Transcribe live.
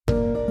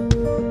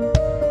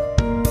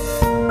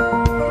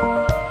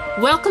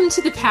Welcome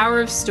to The Power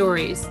of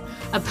Stories,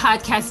 a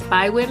podcast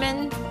by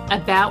women,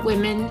 about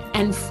women,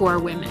 and for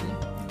women.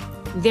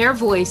 Their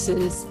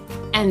voices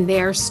and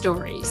their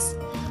stories.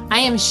 I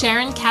am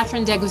Sharon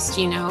Catherine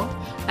D'Agostino,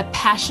 a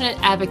passionate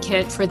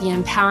advocate for the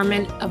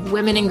empowerment of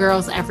women and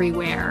girls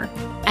everywhere,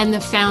 and the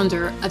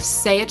founder of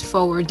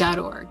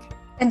sayitforward.org.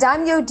 And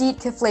I'm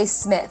Yodit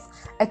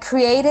Kiflay-Smith, a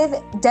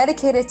creative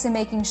dedicated to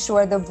making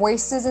sure the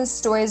voices and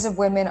stories of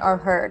women are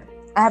heard.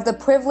 I have the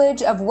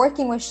privilege of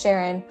working with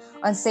Sharon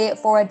on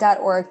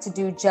sayitforward.org to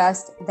do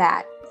just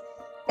that.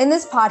 In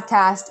this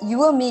podcast, you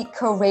will meet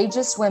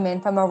courageous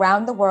women from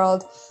around the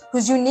world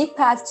whose unique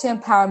path to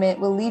empowerment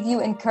will leave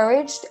you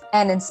encouraged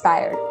and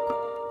inspired.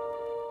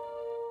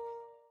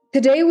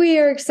 Today, we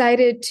are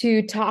excited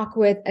to talk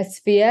with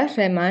Asfiya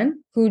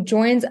Rahman, who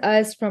joins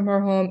us from her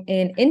home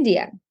in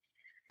India.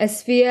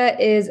 Asfiya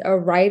is a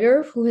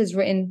writer who has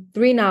written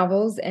 3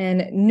 novels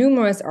and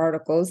numerous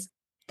articles.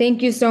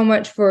 Thank you so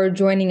much for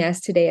joining us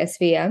today,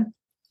 Asfiya.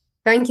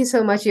 Thank you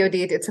so much,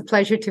 Yodit. It's a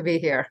pleasure to be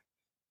here.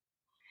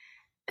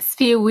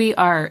 Asfiya, we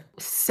are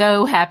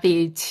so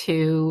happy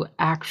to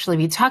actually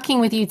be talking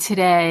with you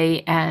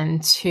today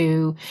and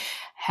to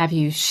have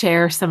you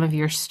share some of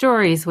your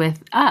stories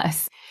with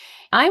us.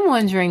 I'm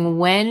wondering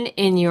when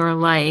in your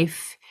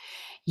life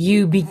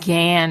you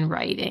began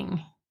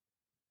writing.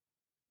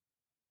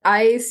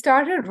 I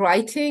started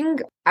writing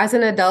as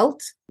an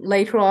adult.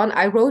 Later on,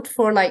 I wrote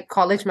for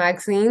college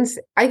magazines.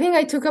 I think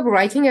I took up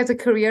writing as a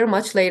career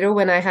much later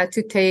when I had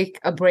to take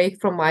a break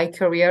from my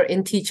career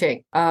in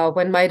teaching.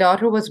 When my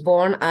daughter was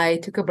born, I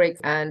took a break.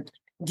 And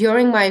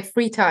during my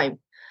free time,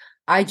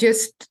 I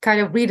just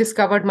kind of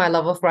rediscovered my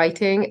love of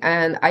writing,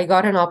 and I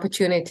got an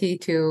opportunity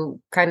to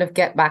kind of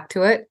get back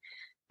to it.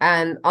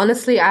 And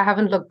honestly, I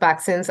haven't looked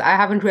back since. I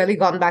haven't really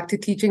gone back to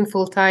teaching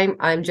full time.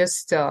 I'm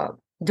just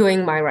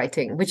doing my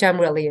writing, which I'm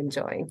really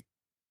enjoying.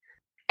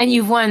 And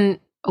you've won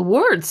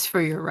awards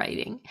for your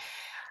writing.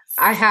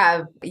 I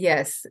have,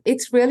 yes.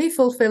 It's really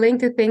fulfilling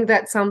to think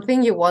that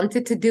something you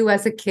wanted to do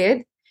as a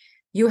kid,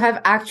 you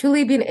have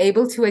actually been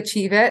able to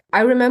achieve it.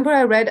 I remember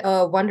I read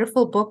a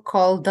wonderful book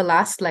called The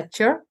Last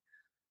Lecture,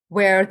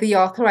 where the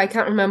author, I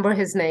can't remember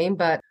his name,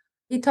 but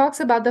he talks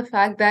about the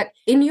fact that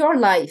in your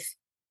life,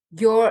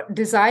 your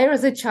desire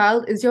as a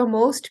child is your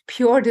most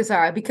pure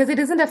desire because it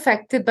isn't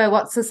affected by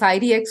what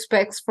society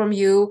expects from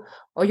you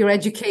or your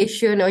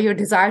education or your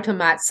desire to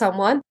match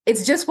someone.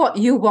 It's just what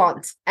you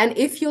want. And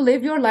if you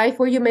live your life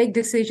where you make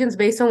decisions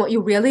based on what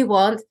you really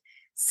want,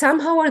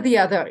 somehow or the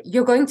other,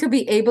 you're going to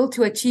be able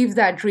to achieve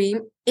that dream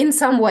in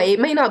some way. It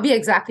may not be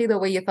exactly the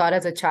way you thought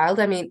as a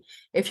child. I mean,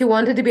 if you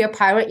wanted to be a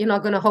pirate, you're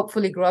not going to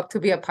hopefully grow up to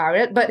be a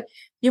pirate, but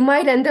you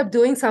might end up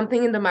doing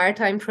something in the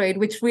maritime trade,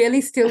 which really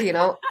still,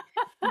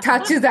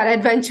 touches that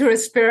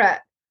adventurous spirit.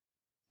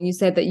 You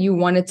said that you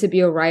wanted to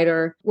be a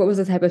writer. What was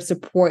the type of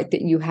support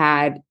that you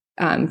had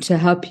to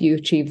help you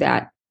achieve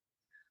that?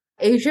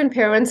 Asian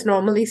parents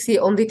normally see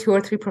only 2 or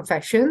 3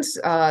 professions.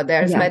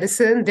 There's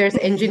medicine, there's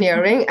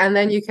engineering, and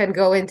then you can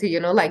go into,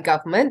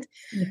 government.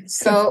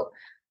 So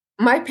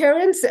my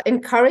parents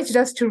encouraged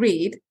us to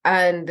read,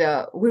 and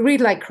we read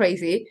like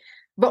crazy.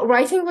 But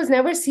writing was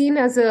never seen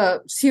as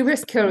a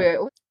serious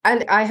career.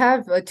 And I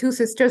have 2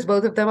 sisters,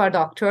 both of them are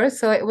doctors.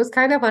 So it was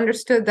kind of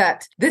understood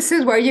that this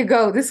is where you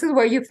go. This is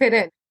where you fit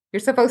in.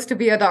 You're supposed to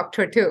be a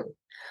doctor too.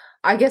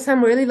 I guess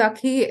I'm really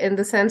lucky in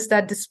the sense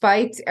that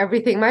despite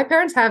everything, my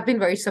parents have been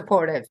very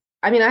supportive.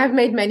 I mean, I have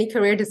made many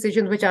career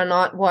decisions which are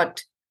not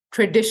what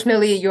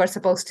traditionally you're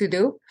supposed to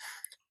do.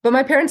 But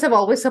my parents have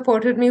always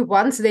supported me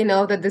once they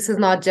know that this is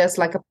not just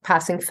like a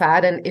passing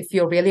fad. And if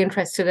you're really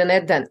interested in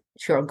it, then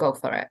sure, go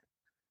for it.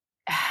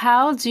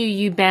 How do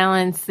you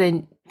balance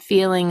the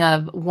feeling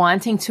of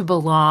wanting to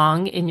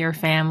belong in your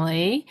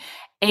family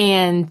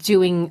and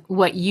doing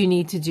what you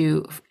need to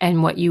do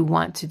and what you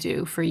want to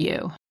do for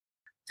you?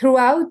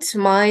 Throughout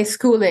my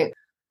schooling,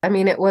 I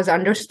mean, it was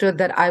understood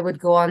that I would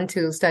go on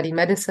to study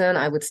medicine,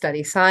 I would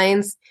study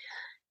science.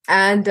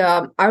 And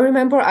I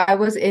remember I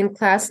was in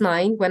class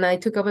 9 when I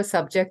took up a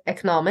subject,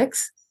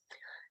 economics,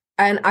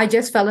 and I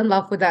just fell in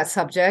love with that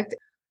subject.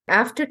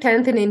 After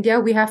 10th in India,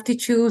 we have to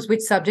choose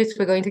which subjects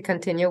we're going to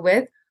continue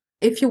with.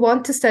 If you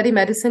want to study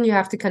medicine, you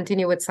have to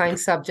continue with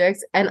science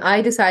subjects. And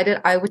I decided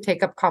I would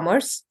take up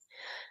commerce.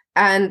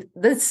 And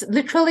this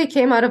literally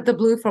came out of the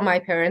blue from my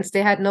parents.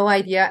 They had no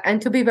idea.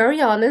 And to be very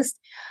honest,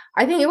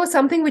 I think it was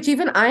something which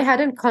even I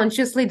hadn't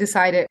consciously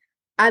decided.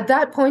 At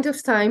that point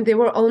of time, there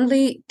were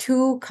only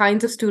 2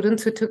 kinds of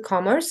students who took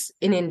commerce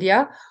in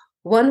India.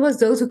 One was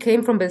those who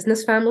came from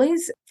business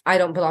families. I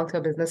don't belong to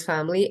a business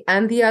family.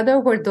 And the other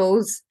were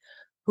those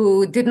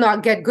who did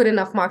not get good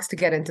enough marks to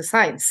get into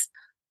science.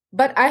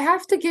 But I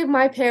have to give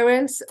my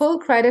parents full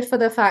credit for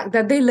the fact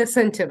that they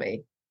listened to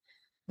me.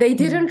 They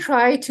didn't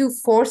try to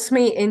force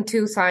me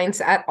into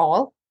science at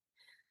all.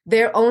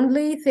 Their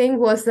only thing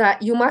was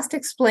that you must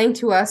explain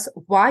to us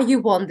why you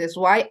want this.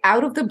 Why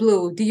out of the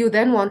blue do you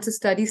then want to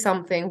study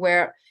something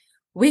where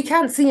we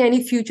can't see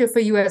any future for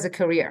you as a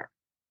career?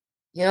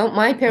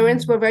 My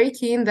parents were very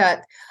keen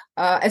that,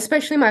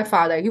 especially my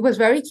father, he was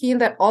very keen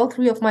that all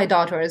 3 of my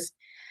daughters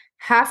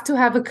have to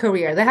have a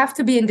career. They have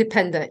to be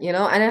independent,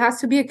 and it has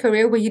to be a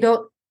career where you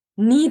don't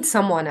need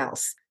someone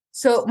else.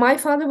 So my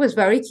father was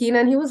very keen,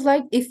 and he was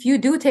like, if you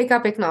do take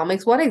up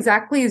economics, what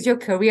exactly is your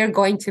career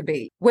going to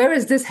be? Where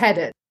is this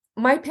headed?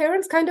 My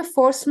parents kind of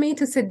forced me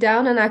to sit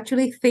down and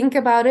actually think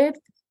about it.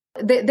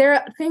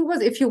 Their thing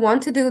was, if you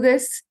want to do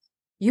this,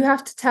 you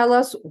have to tell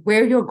us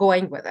where you're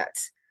going with it.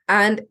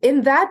 And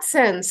in that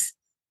sense,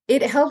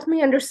 it helped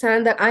me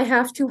understand that I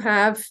have to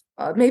have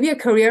maybe a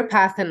career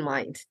path in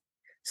mind.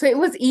 So it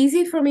was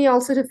easy for me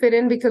also to fit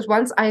in, because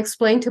once I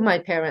explained to my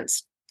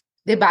parents,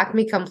 they backed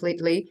me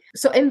completely.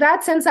 So in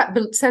that sense, that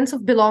sense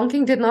of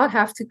belonging did not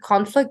have to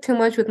conflict too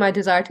much with my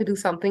desire to do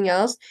something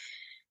else,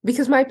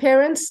 because my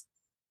parents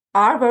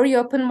are very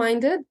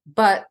open-minded,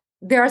 but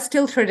they are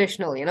still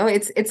traditional.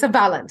 It's a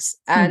balance,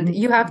 and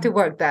you have to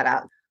work that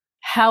out.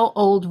 How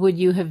old would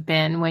you have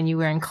been when you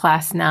were in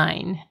class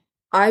 9?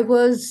 I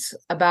was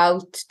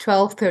about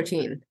 12,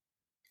 13.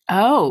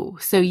 Oh,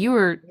 so you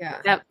were,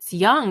 that's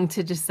young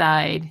to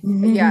decide,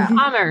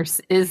 commerce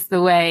is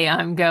the way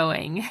I'm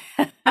going.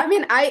 I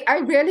mean,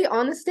 I really,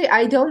 honestly,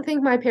 I don't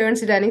think my parents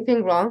did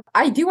anything wrong.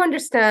 I do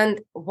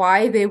understand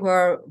why they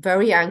were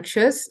very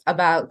anxious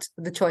about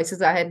the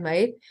choices I had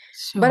made.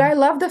 Sure. But I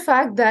love the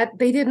fact that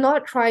they did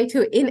not try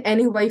to in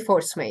any way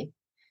force me.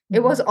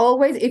 It was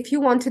always, if you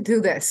want to do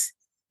this,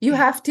 you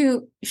have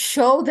to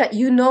show that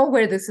you know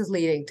where this is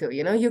leading to.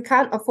 You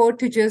can't afford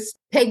to just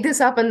take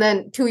this up and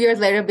then 2 years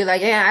later be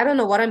like, yeah, I don't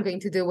know what I'm going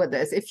to do with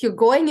this. If you're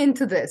going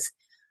into this,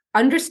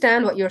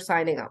 understand what you're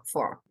signing up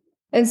for.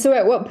 And so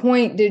at what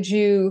point did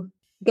you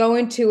go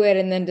into it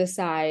and then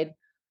decide,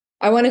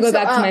 I want to go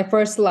back to my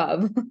first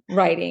love,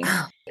 writing?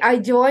 I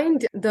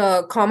joined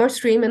the commerce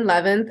stream in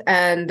 11th,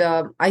 and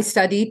I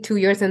studied 2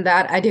 years in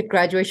that. I did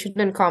graduation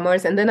in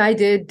commerce, and then I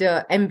did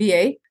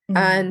MBA.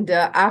 And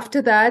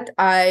after that,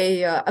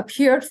 I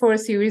appeared for a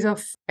series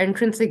of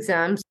entrance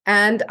exams,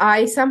 and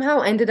I somehow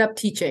ended up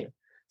teaching.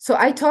 So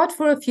I taught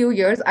for a few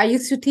years. I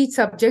used to teach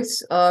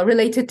subjects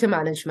related to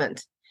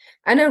management.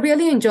 And I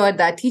really enjoyed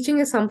that. Teaching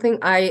is something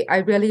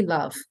I really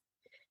love.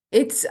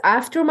 It's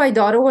after my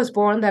daughter was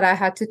born that I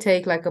had to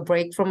take like a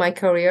break from my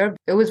career.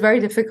 It was very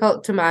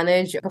difficult to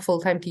manage a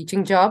full-time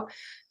teaching job,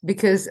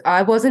 because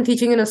I wasn't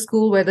teaching in a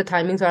school where the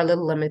timings are a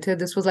little limited.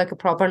 This was like a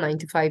proper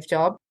 9-to-5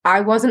 job.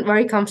 I wasn't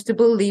very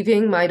comfortable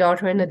leaving my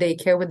daughter in a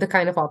daycare with the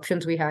kind of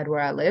options we had where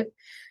I live.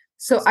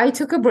 So I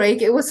took a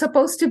break. It was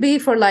supposed to be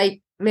for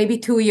like maybe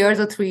 2 years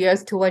or 3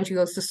 years to when she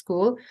goes to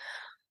school.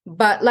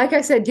 But like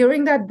I said,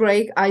 during that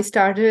break, I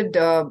started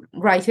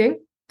writing,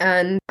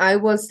 and I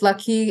was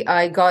lucky.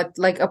 I got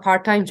like a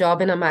part-time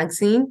job in a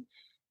magazine.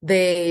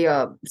 They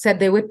said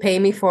they would pay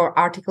me for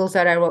articles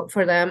that I wrote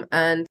for them.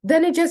 And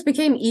then it just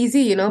became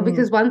easy,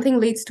 because one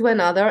thing leads to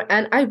another.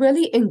 And I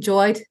really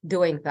enjoyed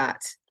doing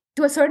that.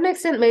 To a certain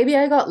extent, maybe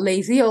I got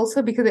lazy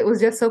also, because it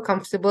was just so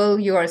comfortable.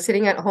 You are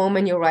sitting at home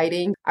and you're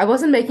writing. I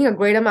wasn't making a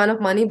great amount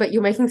of money, but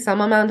you're making some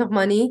amount of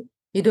money.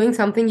 You're doing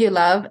something you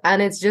love,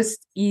 and it's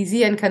just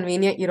easy and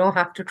convenient. You don't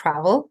have to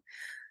travel.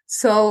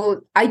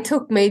 So I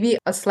took maybe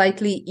a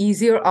slightly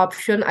easier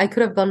option. I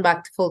could have gone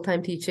back to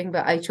full-time teaching,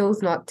 but I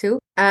chose not to.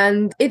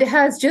 And it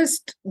has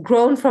just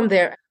grown from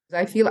there.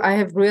 I feel I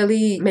have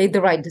really made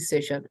the right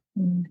decision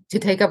to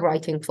take up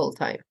writing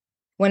full-time.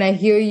 When I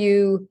hear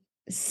you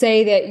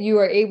say that you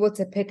are able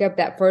to pick up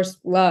that first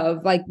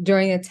love, like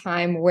during a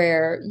time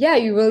where,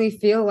 you really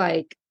feel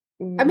like,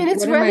 I mean,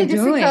 it's really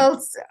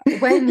difficult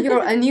when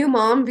you're a new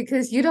mom,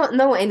 because you don't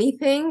know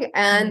anything.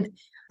 And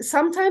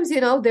sometimes,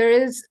 there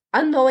is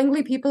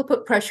unknowingly people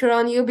put pressure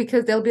on you,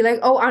 because they'll be like,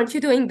 oh, aren't you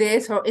doing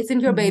this? Or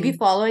isn't your baby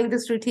following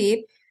this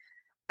routine?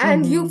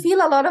 And you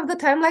feel a lot of the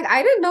time like,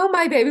 I didn't know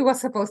my baby was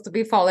supposed to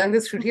be following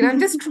this routine. I'm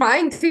just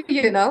trying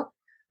to,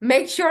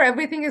 make sure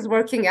everything is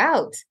working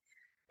out.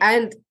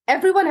 And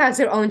everyone has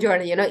their own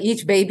journey.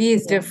 Each baby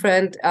is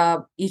different.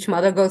 Each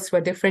mother goes through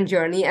a different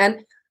journey.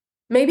 And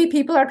maybe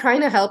people are trying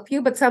to help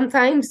you, but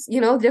sometimes,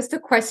 just the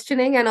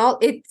questioning and all,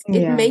 it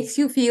makes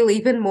you feel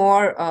even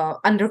more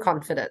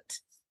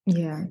underconfident.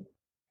 Yeah.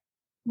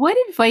 What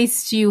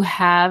advice do you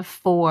have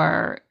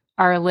for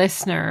our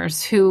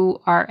listeners who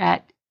are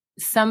at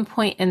some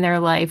point in their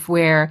life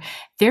where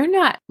they're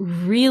not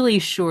really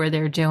sure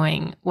they're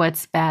doing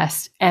what's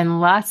best,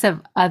 and lots of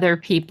other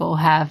people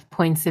have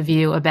points of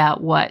view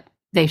about what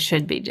they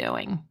should be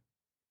doing?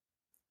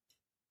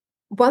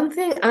 One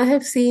thing I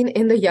have seen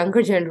in the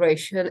younger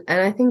generation,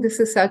 and I think this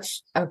is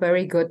such a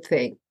very good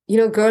thing,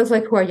 girls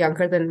like who are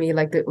younger than me,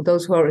 like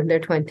those who are in their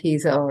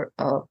 20s or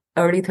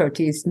early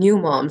 30s, new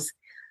moms,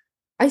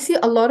 I see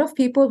a lot of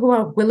people who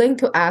are willing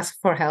to ask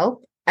for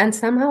help. And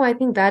somehow I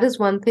think that is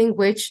one thing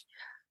which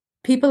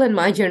people in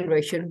my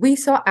generation, we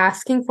saw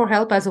asking for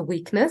help as a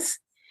weakness.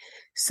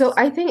 So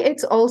I think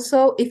it's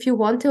also, if you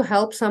want to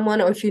help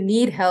someone or if you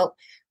need help,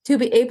 to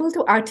be able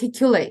to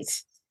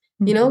articulate.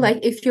 Like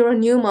if you're a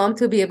new mom,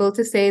 to be able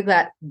to say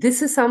that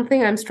this is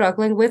something I'm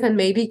struggling with, and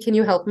maybe can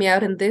you help me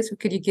out in this? Or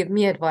could you give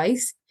me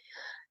advice?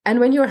 And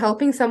when you're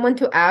helping someone,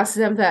 to ask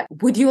them that,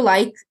 would you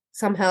like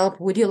some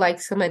help? Would you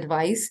like some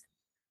advice?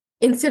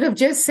 instead of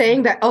just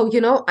saying that,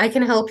 oh, I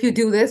can help you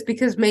do this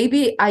because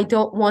maybe I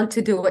don't want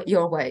to do it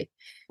your way.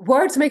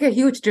 Words make a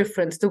huge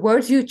difference. The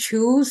words you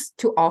choose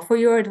to offer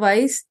your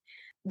advice,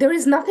 there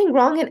is nothing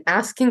wrong in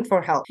asking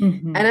for help.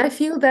 Mm-hmm. And I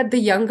feel that the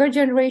younger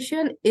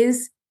generation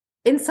is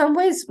in some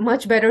ways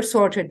much better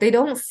sorted. They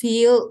don't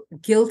feel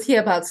guilty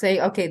about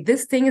saying, okay,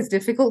 this thing is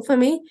difficult for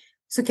me.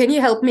 So can you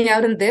help me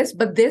out in this?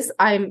 But this,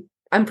 I'm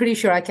pretty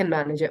sure I can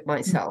manage it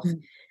myself. Mm-hmm.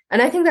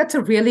 And I think that's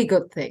a really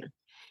good thing.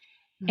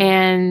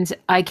 And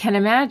I can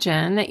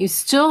imagine that you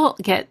still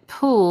get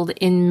pulled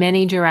in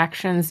many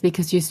directions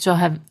because you still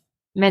have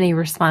many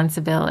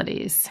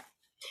responsibilities.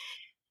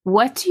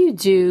 What do you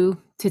do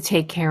to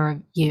take care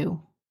of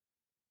you?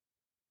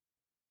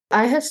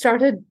 I have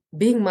started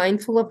being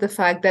mindful of the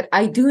fact that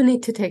I do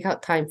need to take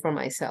out time for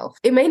myself.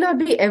 It may not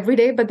be every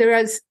day, but there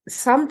is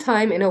some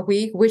time in a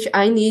week which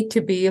I need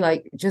to be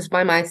like just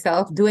by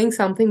myself doing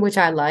something which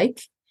I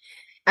like.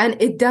 And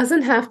it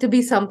doesn't have to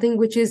be something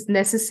which is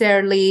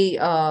necessarily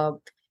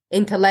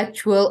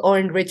intellectual or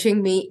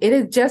enriching me.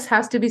 Just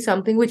has to be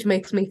something which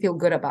makes me feel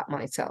good about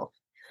myself.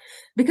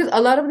 Because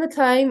a lot of the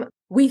time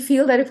we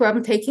feel that if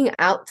I'm taking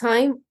out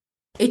time,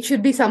 it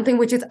should be something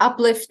which is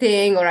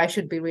uplifting or I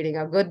should be reading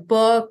a good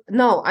book.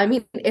 No, I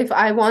mean, if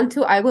I want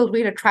to, I will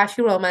read a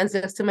trashy romance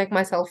just to make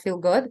myself feel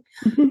good.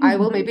 I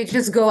will maybe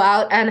just go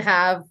out and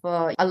have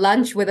a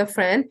lunch with a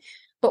friend.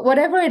 But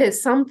whatever it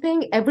is,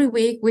 something every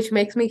week which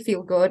makes me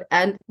feel good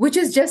and which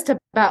is just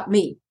about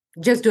me,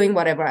 just doing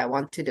whatever I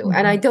want to do. Mm-hmm.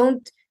 And I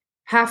don't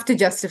have to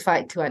justify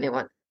it to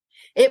anyone.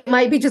 It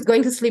might be just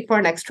going to sleep for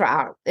an extra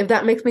hour. If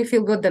that makes me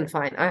feel good, then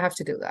fine. I have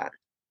to do that.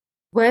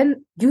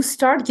 When you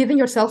start giving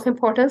yourself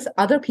importance,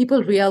 other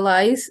people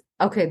realize,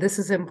 okay, this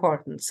is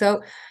important.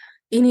 So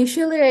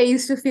initially I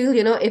used to feel,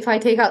 if I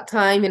take out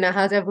time,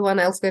 how's everyone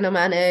else going to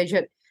manage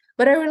it?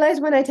 But I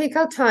realized when I take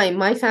out time,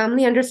 my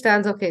family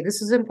understands, okay,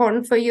 this is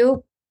important for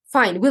you.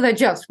 Fine, we'll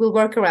adjust, we'll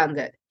work around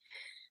it.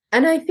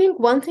 And I think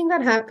one thing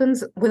that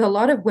happens with a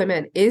lot of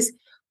women is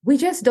we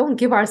just don't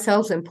give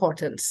ourselves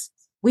importance.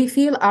 We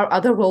feel our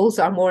other roles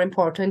are more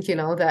important,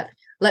 that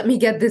let me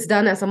get this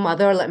done as a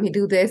mother, let me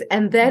do this.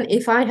 And then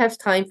if I have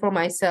time for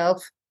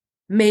myself,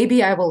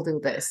 maybe I will do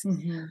this.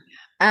 Mm-hmm.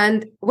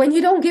 And when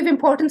you don't give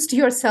importance to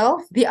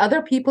yourself, the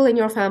other people in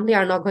your family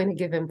are not going to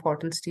give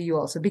importance to you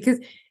also because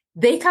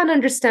they can't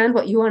understand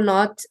what you are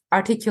not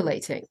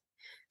articulating.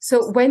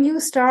 So when you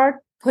start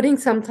putting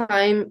some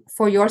time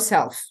for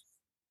yourself,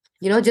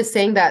 just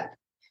saying that,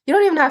 you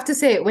don't even have to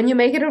say it. When you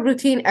make it a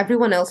routine,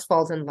 everyone else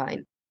falls in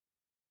line.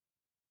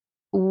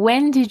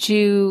 When did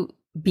you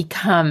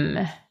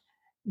become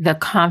the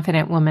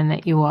confident woman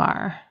that you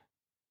are?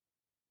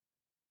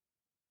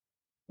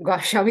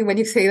 Gosh, I mean, when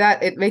you say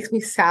that, it makes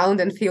me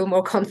sound and feel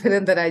more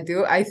confident than I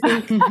do. I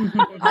think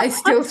I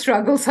still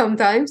struggle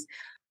sometimes.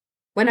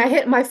 When I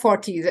hit my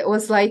 40s, it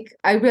was like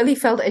I really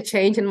felt a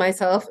change in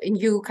myself. And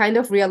you kind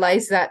of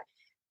realize that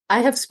I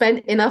have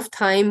spent enough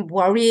time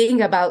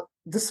worrying about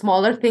the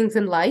smaller things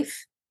in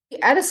life.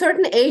 At a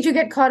certain age, you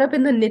get caught up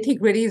in the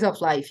nitty-gritties of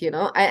life,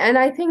 and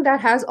I think that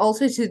has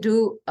also to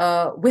do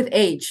with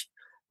age.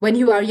 When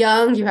you are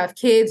young, you have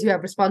kids, you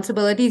have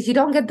responsibilities, you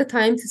don't get the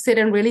time to sit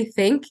and really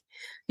think.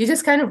 You're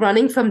just kind of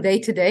running from day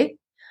to day.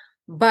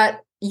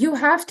 But you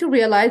have to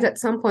realize at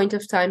some point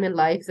of time in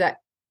life that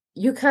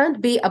you can't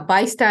be a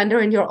bystander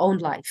in your own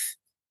life.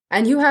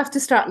 And you have to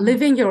start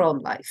living your own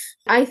life.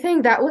 I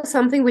think that was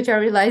something which I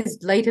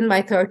realized late in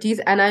my 30s,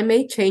 and I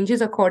made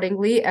changes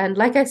accordingly. And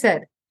like I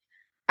said,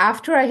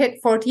 after I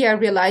hit 40, I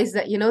realized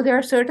that, there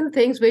are certain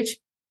things which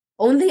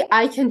only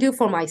I can do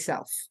for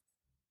myself.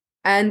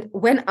 And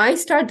when I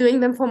start doing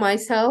them for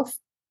myself,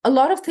 a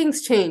lot of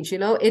things change.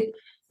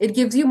 It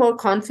gives you more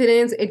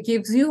confidence. It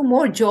gives you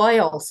more joy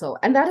also.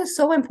 And that is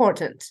so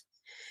important.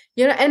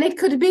 And it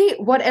could be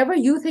whatever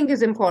you think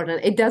is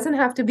important. It doesn't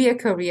have to be a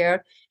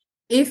career.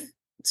 If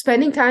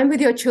spending time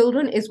with your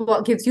children is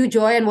what gives you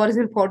joy and what is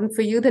important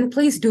for you, then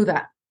please do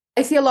that.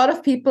 I see a lot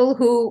of people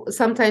who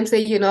sometimes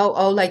say,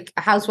 oh, like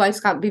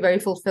housewives can't be very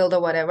fulfilled or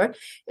whatever.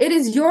 It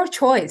is your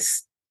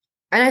choice.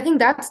 And I think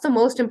that's the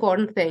most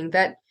important thing,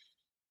 that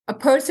a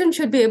person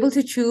should be able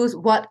to choose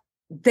what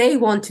they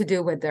want to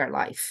do with their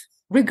life,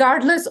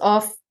 regardless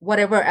of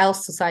whatever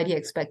else society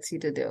expects you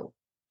to do.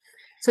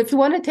 So if you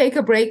want to take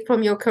a break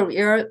from your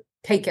career,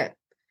 take it.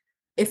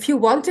 If you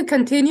want to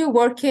continue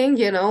working,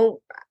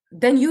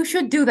 then you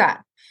should do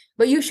that.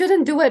 But you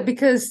shouldn't do it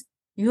because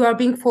you are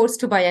being forced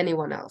to by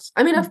anyone else.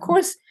 I mean, of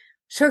course,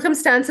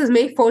 circumstances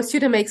may force you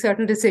to make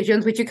certain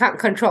decisions which you can't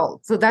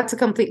control. So that's a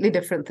completely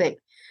different thing.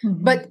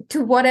 Mm-hmm. But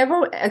to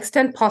whatever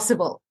extent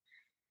possible,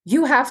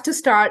 you have to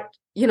start,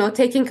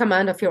 taking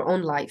command of your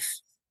own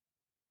life.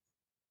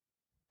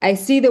 I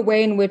see the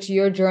way in which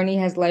your journey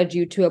has led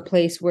you to a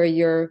place where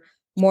you're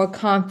more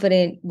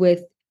confident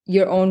with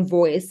your own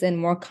voice and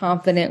more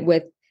confident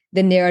with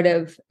the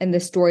narrative and the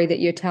story that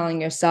you're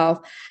telling yourself.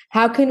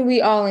 How can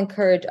we all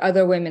encourage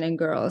other women and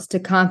girls to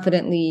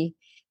confidently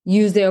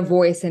use their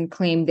voice and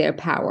claim their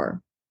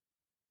power?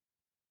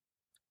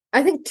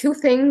 I think two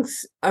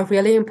things are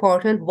really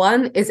important.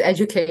 One is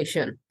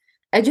education.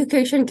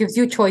 Education gives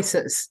you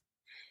choices.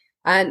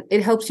 And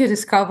it helps you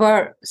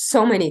discover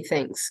so many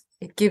things.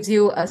 It gives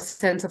you a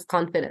sense of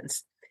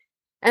confidence.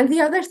 And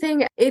the other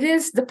thing, it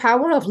is the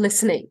power of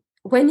listening.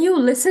 When you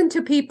listen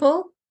to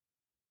people,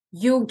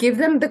 you give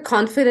them the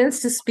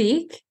confidence to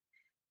speak.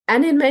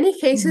 And in many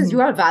cases,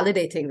 you are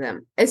validating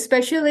them,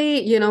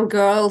 especially,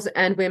 girls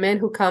and women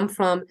who come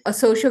from a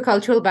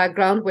socio-cultural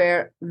background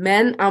where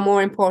men are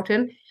more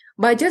important.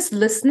 By just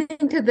listening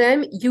to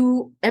them,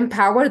 you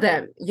empower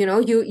them.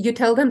 You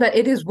tell them that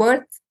it is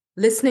worth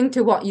listening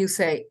to what you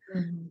say.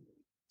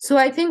 So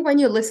I think when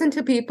you listen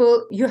to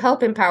people, you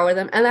help empower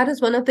them. And that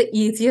is one of the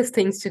easiest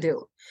things to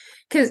do,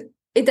 because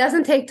it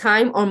doesn't take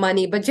time or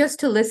money, but just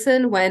to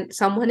listen when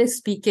someone is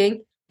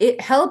speaking, it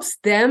helps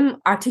them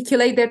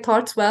articulate their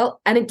thoughts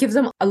well, and it gives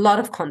them a lot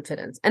of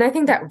confidence. And I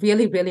think that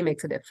really, really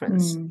makes a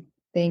difference.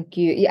 Thank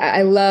you. Yeah,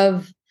 I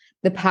love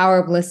the power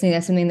of listening.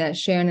 That's something that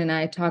Sharon and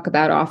I talk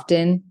about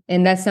often.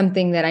 And that's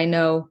something that I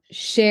know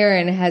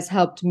Sharon has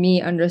helped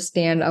me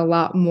understand a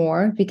lot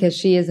more, because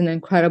she is an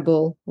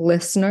incredible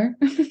listener.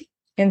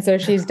 And so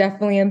she's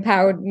definitely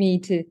empowered me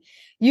to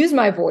use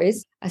my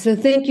voice. So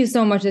thank you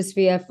so much,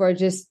 Asfiya, for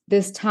just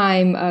this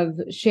time of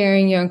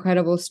sharing your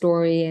incredible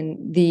story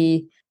and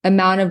the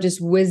amount of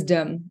just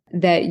wisdom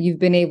that you've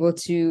been able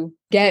to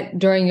get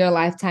during your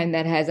lifetime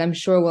that has, I'm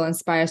sure, will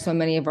inspire so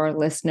many of our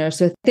listeners.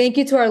 So thank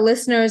you to our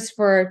listeners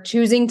for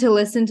choosing to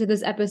listen to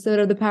this episode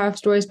of the Power of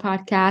Stories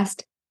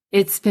podcast.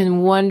 It's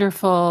been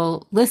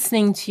wonderful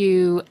listening to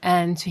you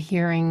and to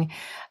hearing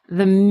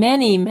the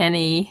many,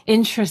 many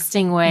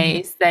interesting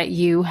ways that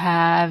you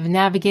have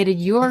navigated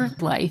your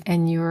life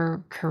and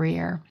your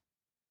career.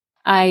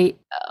 I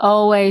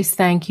always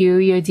thank you,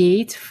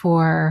 Yodit,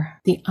 for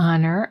the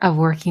honor of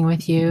working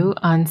with you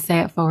on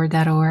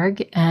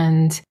sayitforward.org.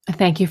 And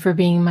thank you for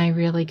being my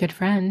really good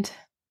friend.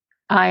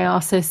 I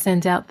also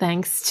send out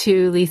thanks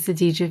to Lisa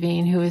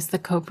DeJavine, who is the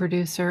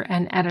co-producer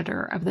and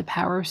editor of the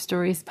Power of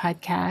Stories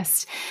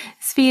podcast.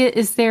 Asfiya,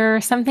 is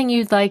there something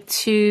you'd like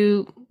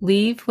to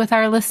leave with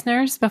our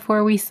listeners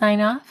before we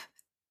sign off?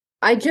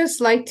 I'd just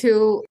like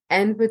to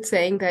end with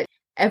saying that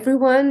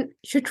everyone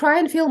should try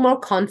and feel more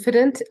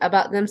confident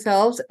about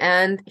themselves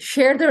and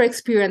share their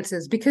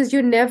experiences, because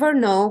you never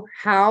know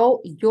how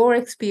your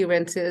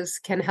experiences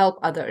can help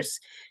others.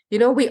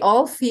 We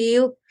all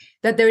feel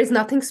that there is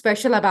nothing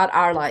special about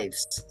our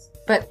lives,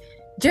 but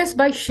just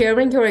by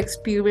sharing your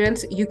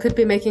experience, you could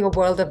be making a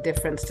world of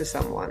difference to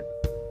someone.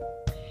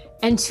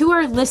 And to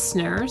our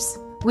listeners,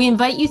 we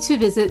invite you to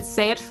visit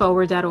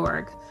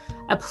sayitforward.org,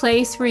 a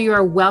place where you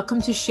are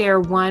welcome to share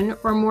one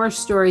or more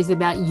stories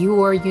about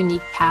your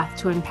unique path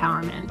to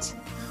empowerment.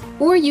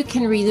 Or you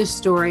can read the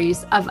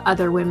stories of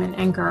other women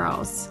and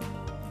girls.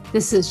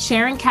 This is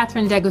Sharon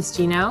Catherine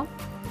D'Agostino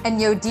and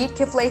Yodit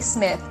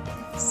Kifle-Smith,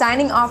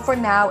 signing off for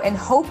now and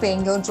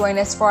hoping you'll join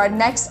us for our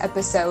next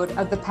episode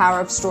of the Power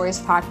of Stories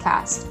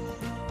podcast.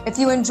 If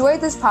you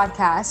enjoyed this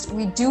podcast,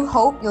 we do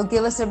hope you'll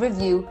give us a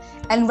review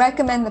and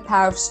recommend the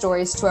Power of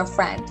Stories to a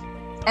friend.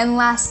 And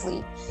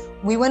lastly,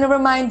 we want to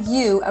remind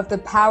you of the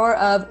power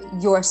of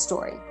your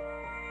story.